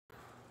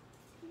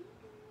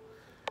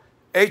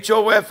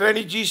HOF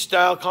Energy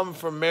Style coming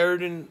from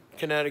Meriden,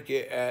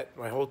 Connecticut at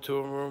my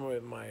hotel room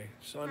with my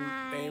son,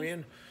 Hi.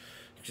 Damien.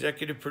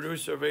 Executive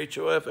producer of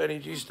HOF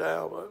Energy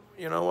Style. But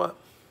you know what?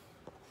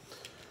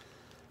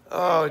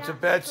 Oh, it's a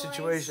bad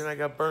situation. I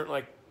got burnt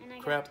like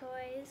crap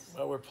toys.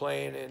 while we're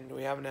playing, and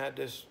we haven't had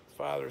this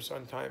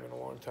father-son time in a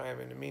long time,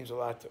 and it means a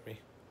lot to me,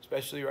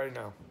 especially right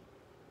now.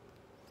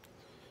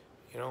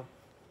 You know?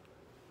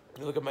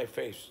 You look at my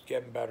face. It's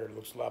getting better. It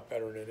looks a lot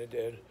better than it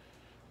did.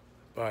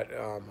 But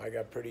I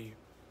got pretty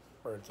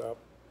burnt up,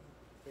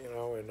 you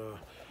know, and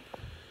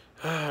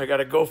I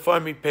got a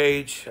GoFundMe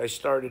page. I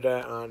started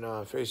that on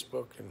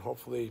Facebook, and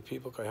hopefully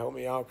people can help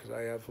me out because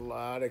I have a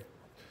lot of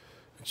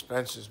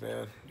expenses,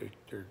 man.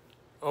 They're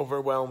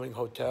overwhelming,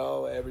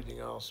 hotel, everything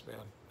else, man,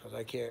 because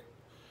I can't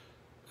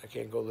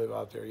go live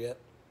out there yet.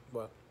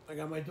 But I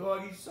got my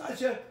doggy,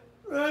 Sasha.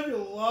 Randy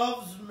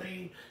loves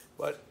me.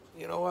 But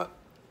you know what?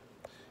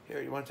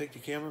 Here, you want to take the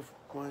camera?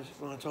 Want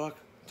to talk?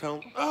 Tell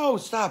him. Oh,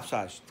 stop,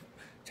 Sasha.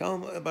 Tell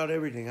him about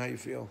everything, how you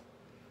feel.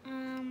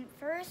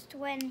 First,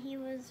 when he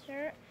was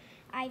hurt,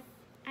 I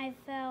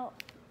felt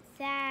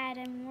sad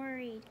and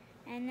worried.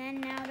 And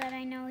then now that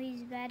I know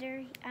he's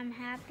better, I'm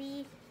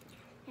happy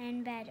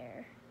and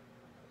better.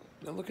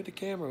 Now look at the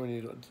camera when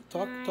you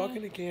talk. Talk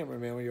in the camera,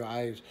 man, with your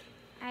eyes.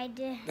 I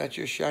did. That's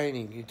your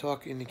shining. You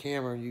talk in the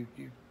camera. You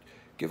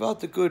give out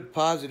the good,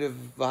 positive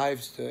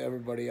vibes to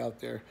everybody out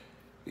there,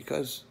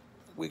 because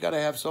we got to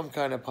have some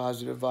kind of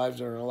positive vibes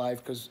in our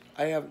life. Because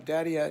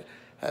Daddy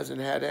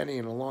hasn't had any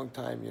in a long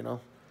time, you know.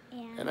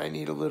 Yeah. And I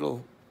need a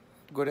little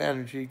good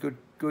energy, good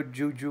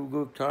juju,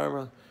 good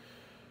karma,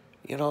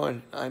 you know.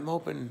 And I'm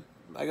hoping.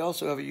 I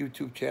also have a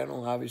YouTube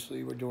channel.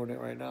 Obviously, we're doing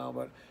it right now,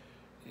 but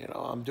you know,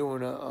 I'm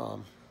doing a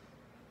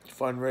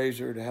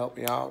fundraiser to help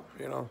me out,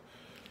 you know.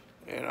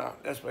 And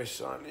that's my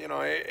son, you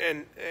know.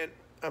 And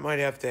I might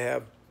have to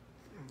have.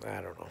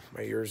 I don't know.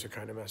 My ears are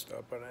kind of messed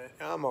up, but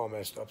I'm all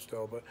messed up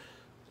still. But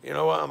you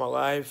know what? I'm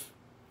alive,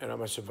 and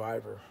I'm a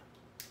survivor.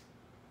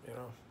 You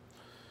know.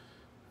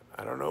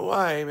 I don't know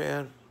why,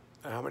 man.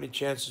 How many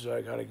chances do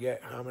I gotta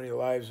get? How many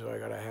lives do I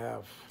gotta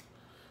have?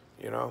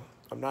 You know,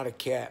 I'm not a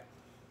cat.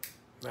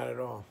 Not at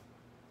all.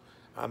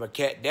 I'm a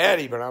cat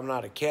daddy, but I'm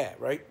not a cat,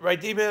 right?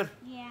 Right, D-Man?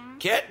 Yeah.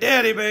 Cat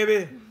daddy,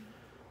 baby.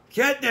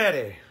 Cat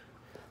daddy.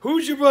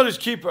 Who's your brother's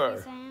keeper?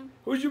 Yes, I am.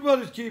 Who's your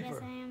brother's keeper?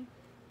 Yes, I am.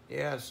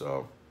 Yeah,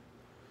 so,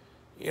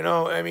 you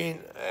know, I mean,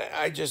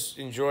 I just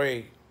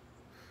enjoy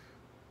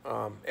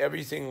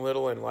everything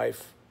little in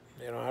life.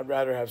 You know, I'd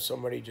rather have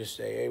somebody just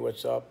say, hey,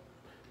 what's up?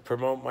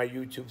 Promote my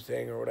YouTube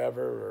thing or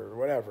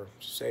whatever.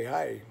 Just say,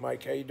 hi,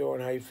 Mike, how you doing?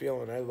 How you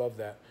feeling? I love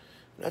that.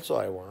 And that's all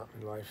I want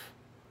in life.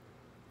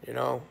 You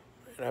know?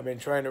 And I've been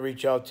trying to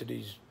reach out to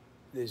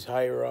these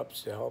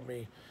higher-ups to help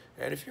me.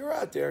 And if you're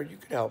out there, you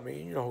can help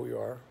me. You know who you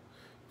are.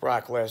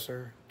 Brock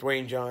Lesnar,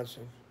 Dwayne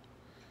Johnson,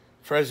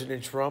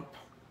 President Trump.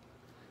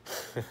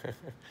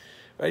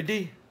 Right,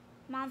 D?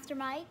 Monster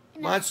Mike?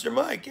 No. Monster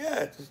Mike,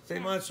 yeah. Say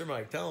Monster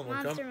Mike. Tell him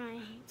we'll Monster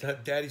come.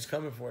 Mike. Daddy's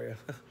coming for you.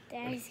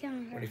 Daddy's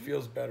coming for When he him.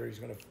 feels better, he's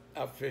going to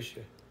outfish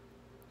you.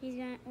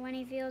 When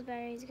he feels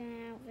better, he's gonna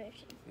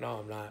outfish him. No,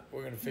 I'm not.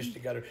 We're going to fish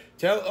together.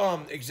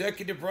 Tell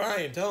Executive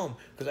Brian, tell him,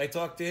 because I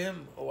talked to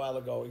him a while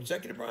ago.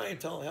 Executive Brian,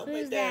 tell him, help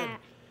Who's my dad. that?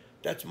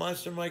 That's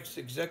Monster Mike's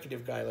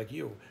executive guy like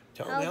you.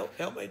 Tell him,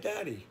 help my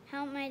daddy.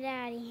 Help my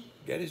daddy.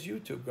 Get his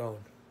YouTube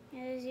going.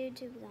 Get his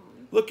YouTube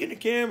going. Look in the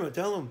camera.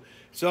 Tell him.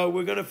 So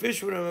we're going to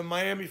fish with him in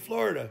Miami,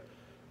 Florida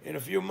in a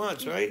few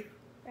months, right?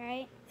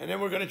 Right? And then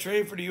we're going to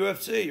train for the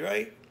UFC,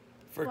 right?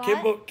 For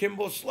What?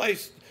 Kimbo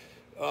Slice,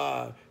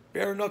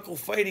 bare knuckle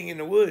fighting in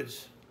the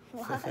woods.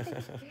 What?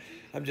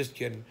 I'm just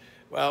kidding.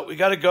 Well, we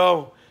got to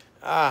go.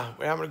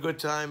 We're having a good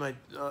time. My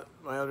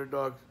other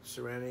dog,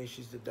 Serenity,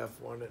 she's the deaf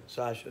one, and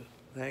Sasha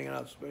hanging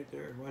out right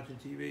there watching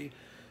TV.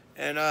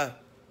 And,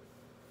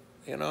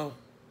 you know,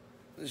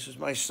 this is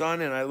my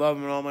son, and I love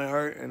him with all my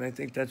heart, and I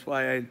think that's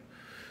why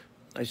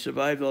I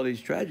survived all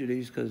these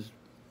tragedies, because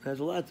it has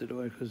a lot to do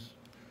with it, because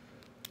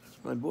that's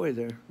my boy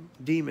there,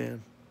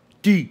 D-Man.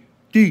 D.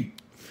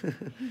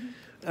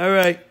 All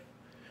right.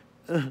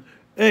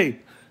 Hey,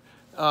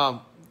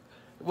 what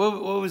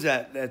was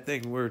that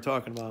thing we were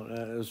talking about?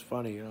 It was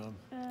funny.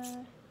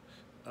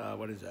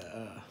 What is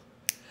that?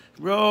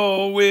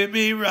 Roll with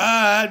me,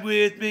 ride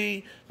with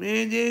me,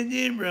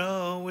 and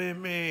roll with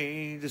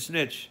me. The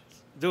snitch.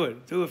 Do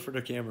it for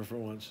the camera for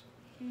once.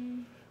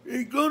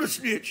 Ain't gonna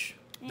snitch.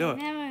 Do it.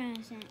 Never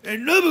gonna snitch.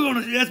 Ain't never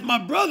gonna snitch. That's my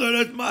brother.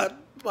 That's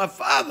my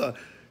father.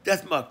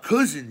 That's my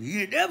cousin.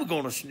 He ain't never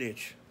gonna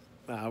snitch.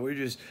 Nah, we're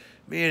just,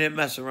 me and him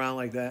mess around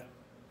like that,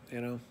 you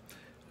know.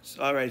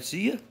 So, all right,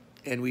 see ya.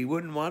 And we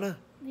wouldn't wanna.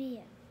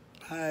 Yeah.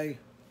 Bye.